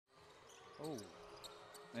Oh.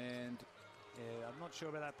 And yeah, I'm not sure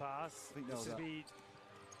about that pass. I think that was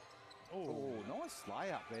Oh, nice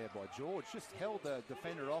layup there by George. Just held the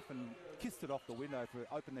defender off and kissed it off the window to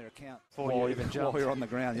open their account. While you're on the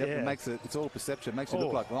ground. Yep, yeah. it makes it's all perception. Makes you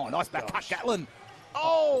look like, oh, nice back cut, Gosh. Gatlin.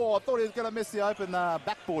 Oh, I thought he was going to miss the open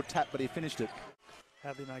backboard tap, but he finished it.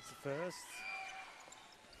 Hadley makes the first.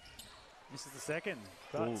 Misses the second,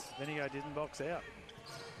 but Bendigo didn't box out.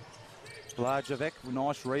 Blagojevic,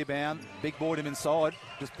 nice rebound. Big board him inside.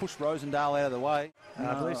 Just pushed Rosendale out of the way.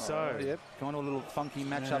 I believe so. Yep, kind of a little funky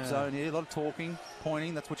matchup zone here. A lot of talking,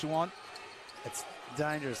 pointing. That's what you want. It's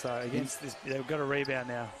dangerous though against this. They've got a rebound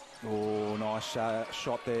now. Oh, nice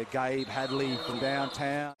shot there. Gabe Hadley from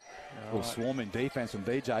downtown. Right. Swarming defense from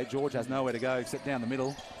DJ. George has nowhere to go except down the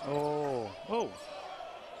middle. Oh.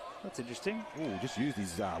 That's interesting. Oh, just used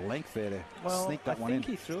his length there to sneak that one in. I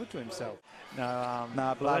think he threw it to himself. No,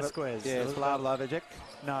 Blagojevic. Yeah, it's Blagojevic.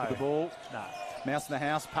 No. With the ball. No. Mouse in the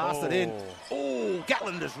house, passed it in. Oh,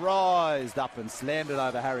 Gatlin just rised up and slammed it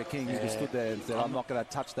over Harry King, who just stood there and said, I'm not going to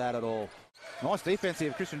touch that at all. Nice defense here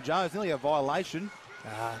of Christian Jones. Nearly a violation.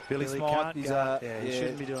 Billy Smythe. He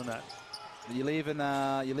shouldn't be doing that. You're leaving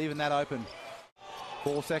that open.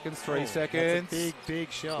 4 seconds, 3 seconds. That's a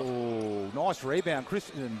big shot. Oh, nice rebound.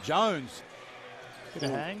 Christian Jones. Good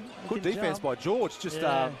hang. Good defense by George. Just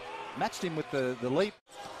matched him with the leap.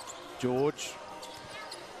 George.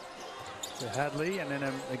 To Hadley, and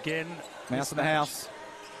then again. Mouse in the house.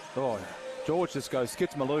 Oh, George just goes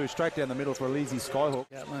Skitsmaloo straight down the middle for a lazy skyhook.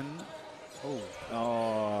 Gatlin.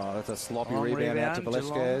 Oh, that's a sloppy rebound out to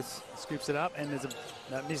Velasquez. Scoops it up, and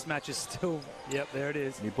that mismatch is still. Yep, there it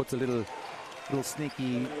is. And he puts a little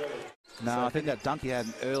sneaky. No, I think that dunk he had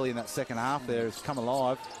early in that second half there has come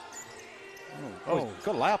alive. Oh, he's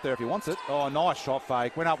got a layup there if he wants it. Oh, nice shot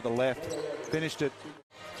fake. Went up with the left. Finished it.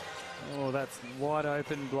 Oh, that's wide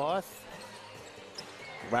open, Blythe.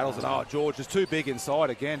 Rattles it. Oh, George is too big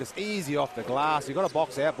inside again. Just easy off the glass. You've got to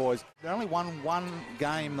box out, boys. They only won one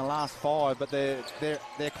game in the last 5, but they're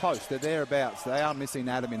close. They're thereabouts. They are missing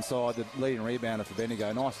Adam inside, the leading rebounder for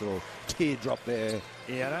Bendigo. Nice little teardrop there.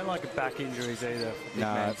 Yeah, I don't like back injuries either.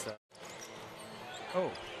 No.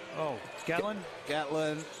 Gatlin.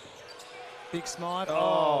 Gatlin. Big Smythe.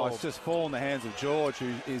 Oh, it's just fallen in the hands of George,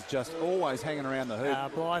 who is just always hanging around the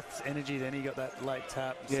hoop. Blythe's energy, then he got that late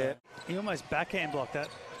tap. Yeah. So he almost backhand blocked that.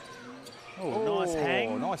 Oh, nice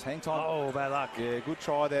hang. Nice hang time. Oh, bad luck. Yeah, good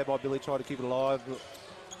try there by Billy. Tried to keep it alive.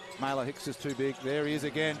 Mailer Hicks is too big. There he is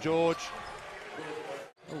again, George.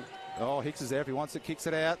 Oh, Hicks is there if he wants it. Kicks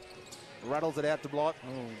it out. Rattles it out to Blythe.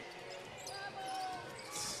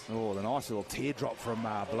 Oh, the nice little teardrop from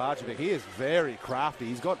Blagojevic. He is very crafty.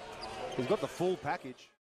 He's got the full package.